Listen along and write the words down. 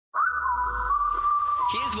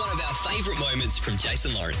Here's one of our favourite moments from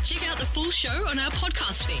Jason Lauren. Check out the full show on our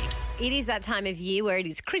podcast feed. It is that time of year where it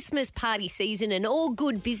is Christmas party season and all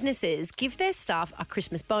good businesses give their staff a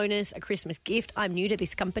Christmas bonus, a Christmas gift. I'm new to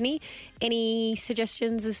this company. Any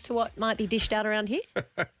suggestions as to what might be dished out around here?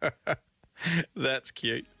 That's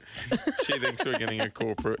cute. She thinks we're getting a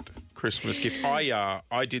corporate Christmas gift.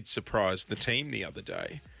 I did surprise the team the other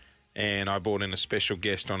day, and I brought in a special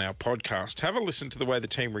guest on our podcast. Have a listen to the way the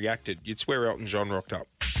team reacted. You'd swear Elton John rocked up.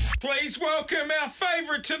 Please welcome our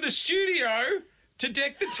favourite to the studio to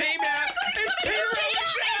deck the team out. It's Pete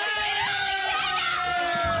Robertson!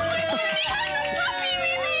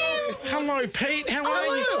 Hello, Pete. How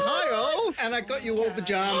are you? Hi, all. And I got you all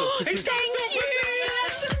pajamas. Thank you.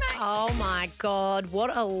 Oh, my God.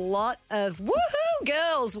 What a lot of woohoo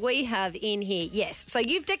girls we have in here. Yes. So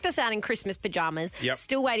you've decked us out in Christmas pyjamas. Yep.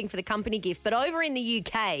 Still waiting for the company gift. But over in the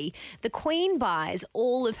UK, the Queen buys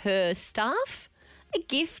all of her staff a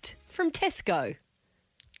gift from Tesco.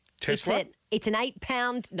 Tesla? It's an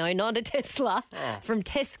 £8, no, not a Tesla, from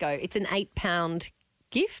Tesco. It's an £8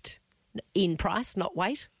 gift in price, not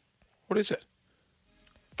weight. What is it?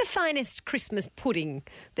 The finest Christmas pudding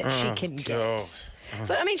that she can God. get.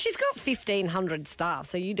 So, I mean, she's got 1,500 staff,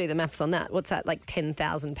 so you do the maths on that. What's that, like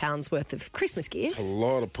 £10,000 worth of Christmas gifts? A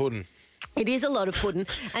lot of pudding. It is a lot of pudding.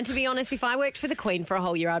 And to be honest, if I worked for the Queen for a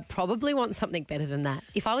whole year, I'd probably want something better than that.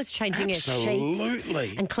 If I was changing her Absolutely.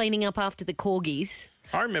 sheets and cleaning up after the corgis.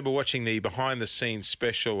 I remember watching the behind-the-scenes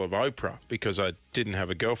special of Oprah because I didn't have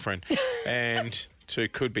a girlfriend, and two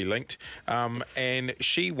could be linked. And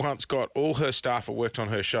she once got all her staff that worked on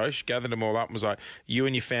her show, she gathered them all up and was like, you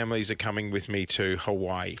and your families are coming with me to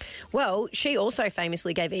Hawaii. Well, she also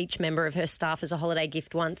famously gave each member of her staff as a holiday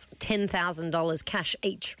gift once $10,000 cash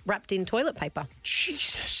each, wrapped in toilet paper.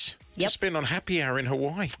 Jesus. Yep. To spend on happy hour in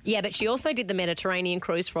Hawaii. Yeah, but she also did the Mediterranean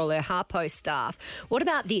cruise for all her Harpo staff. What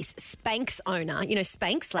about this? Spanx owner, you know,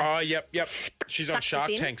 Spanx? Like, Oh, yep. She's on sucks us Shark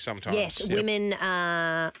in. Tank sometimes. Yes, Yep. women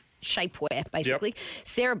shapewear, basically.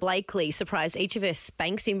 Sarah Blakely surprised each of her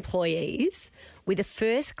Spanx employees with a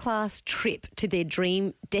first-class trip to their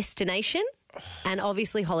dream destination. And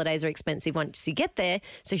obviously holidays are expensive once you get there,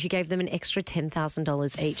 so she gave them an extra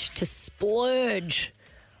 $10,000 each to splurge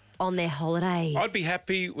on their holidays. I'd be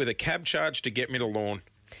happy with a cab charge to get me to Lawn.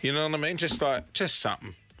 You know what I mean? Just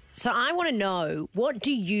something. So I want to know, what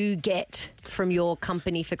do you get from your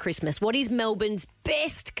company for Christmas? What is Melbourne's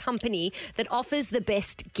best company that offers the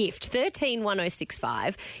best gift?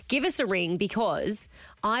 131065. Give us a ring because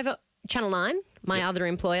Channel 9, my other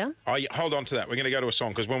employer. Oh, yeah, hold on to that. We're going to go to a song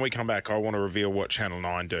because when we come back, I want to reveal what Channel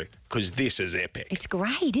 9 do because this is epic. It's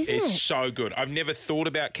great, isn't it? It's so good. I've never thought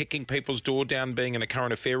about kicking people's door down being a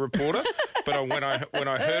current affair reporter, but when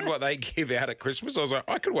I heard what they give out at Christmas, I was like,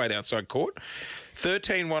 I could wait outside court.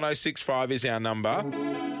 131065 is our number.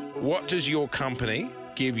 What does your company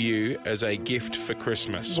give you as a gift for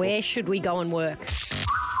Christmas? Where should we go and work?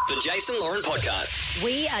 The Jason Lauren Podcast.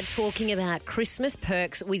 We are talking about Christmas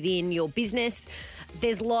perks within your business.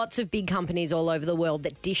 There's lots of big companies all over the world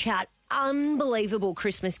that dish out unbelievable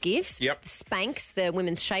Christmas gifts. Yep. Spanx, the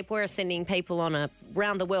women's shapewear, are sending people on a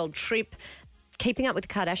round-the-world trip. Keeping Up with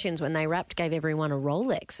the Kardashians, when they wrapped, gave everyone a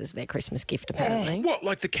Rolex as their Christmas gift, apparently. What,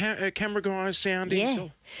 like the camera guys, soundies? Yeah.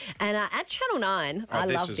 And at Channel 9, I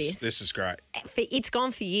love this. This is great. It's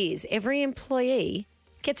gone for years. Every employee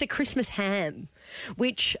gets a Christmas ham,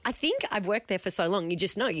 which I think I've worked there for so long. You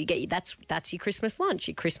just know you get that's your Christmas lunch,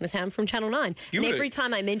 your Christmas ham from Channel 9. And every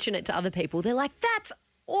time I mention it to other people, they're like, "That's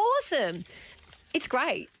awesome." It's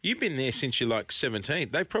great. You've been there since you're like 17.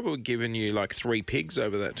 They've probably given you like 3 pigs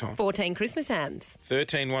over that time. 14 Christmas hams.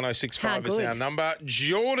 131065 is How our good. number.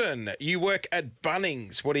 Jordan, you work at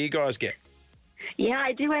Bunnings. What do you guys get? Yeah,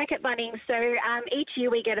 I do work at Bunnings. So each year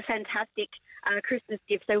we get a fantastic Christmas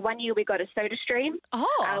gift. So one year we got a SodaStream.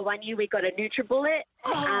 Oh. One year we got a NutriBullet.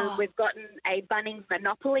 Oh. We've gotten a Bunnings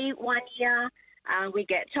Monopoly one year. We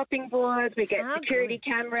get chopping boards. We get How security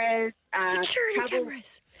good. cameras. Security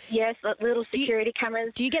cameras. Yes, little Do you- security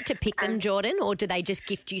cameras. Do you get to pick them, Jordan, or do they just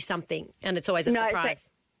gift you something and it's always a No, so-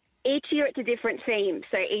 surprise? Each year it's a different theme.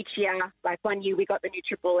 So each year, like one year we got the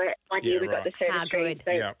NutriBullet. One year we got the How SodaStream. good.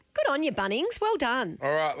 So Yeah. Good on you, Bunnings. Well done.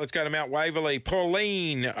 All right, let's go to Mount Waverley.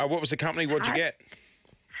 Pauline, what was the company? What'd you get?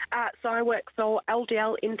 So I work for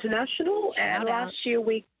LDL International, and Shout out. last year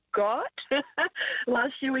we got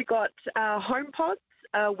HomePods,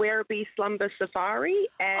 a Werribee Slumber Safari,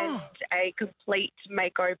 and a complete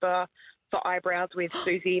makeover for eyebrows with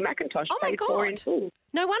Susie McIntosh. Oh, my paid for in God. full.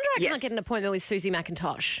 No wonder I Yes. can't get an appointment with Susie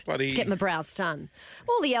McIntosh Bloody- to get my brows done.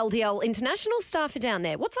 All the LDL International staff are down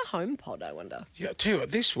there. What's a home pod, I wonder? Yeah, tell you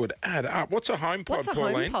what, this would add up. What's a HomePod, What's a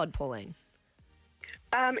Pauline? home pod, Pauline?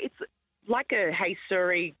 It's like a Hey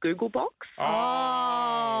Siri Google box. Oh.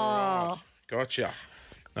 Right. Gotcha.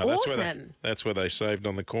 No, Awesome. That's where they saved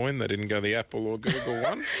on the coin. They didn't go the Apple or Google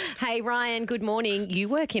one. Hey, Ryan, good morning. You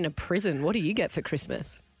work in a prison. What do you get for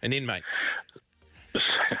Christmas? An inmate.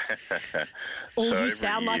 Oh, you every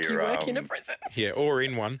sound like you year, work in a prison. Yeah, or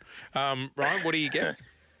in one. Ryan, what do you get?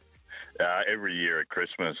 Every year at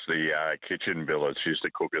Christmas, the kitchen billets used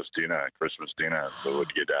to cook us Christmas dinner. So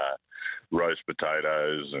we'd get roast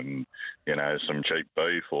potatoes and, some cheap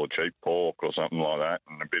beef or cheap pork or something like that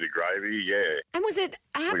and a bit of gravy, yeah. And was it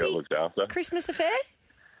a We got happy looked after. Christmas affair?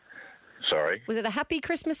 Sorry? Was it a happy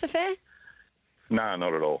Christmas affair? No,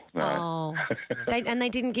 not at all, no. Oh. And they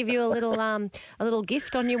didn't give you a little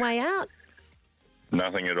gift on your way out?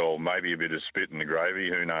 Nothing at all. Maybe a bit of spit in the gravy,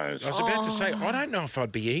 who knows? I was about to say, I don't know if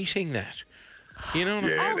I'd be eating that. You know what I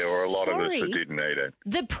mean? Yeah, there were a lot of us sorry. that didn't eat it.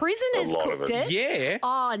 The prisoners A lot of cooked it. it? Yeah.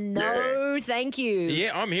 Oh, no, thank you.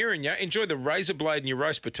 Yeah, I'm hearing you. Enjoy the razor blade and your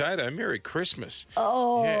roast potato. Merry Christmas.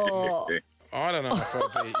 Oh, I don't know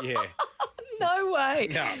if I'd be, yeah. no way.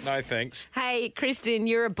 No, thanks. Hey, Kristen,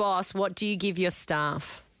 you're a boss. What do you give your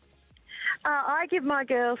staff? I give my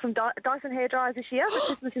girl some Dyson hairdryers this year for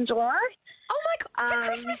Christmas in July. Oh, my God, for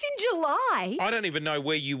Christmas in July? I don't even know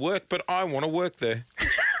where you work, but I want to work there.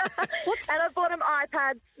 And I bought them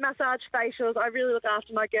iPads, massage facials. I really look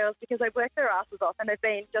after my girls because they work their asses off and they've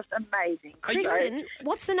been just amazing. Kristen,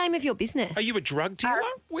 what's the name of your business? Are you a drug dealer?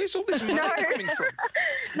 Where's all this money coming from?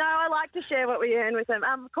 No, I like to share what we earn with them.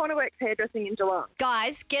 Cornerworks Hairdressing in Geelong.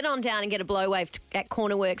 Guys, get on down and get a blow wave at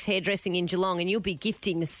Cornerworks Hairdressing in Geelong and you'll be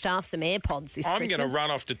gifting the staff some AirPods this I'm Christmas. going to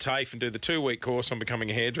run off to TAFE and do the 2-week course on becoming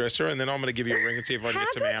a hairdresser, and then I'm going to give you a ring and see if I can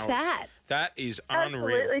get some How good's hours. that? That is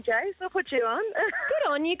unreal. Absolutely, Jace. I'll put you on.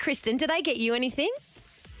 Good on you, Kristen. Did they get you anything?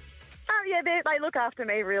 Yeah, they look after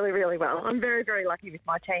me really, really well. I'm very, very lucky with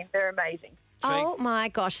my team. They're amazing. Oh, my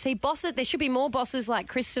gosh. See, bosses, there should be more bosses like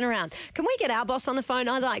Kristen around. Can we get our boss on the phone?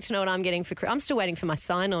 I'd like to know what I'm getting for I'm still waiting for my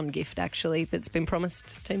sign-on gift, actually, that's been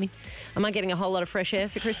promised to me. Am I getting a whole lot of fresh air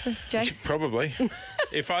for Christmas, Jace? Probably.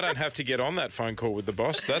 If I don't have to get on that phone call with the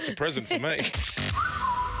boss, that's a present for me.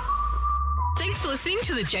 Thanks for listening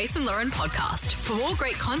to the Jason Lauren podcast. For more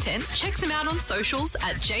great content, check them out on socials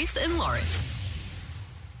at Jason Lauren.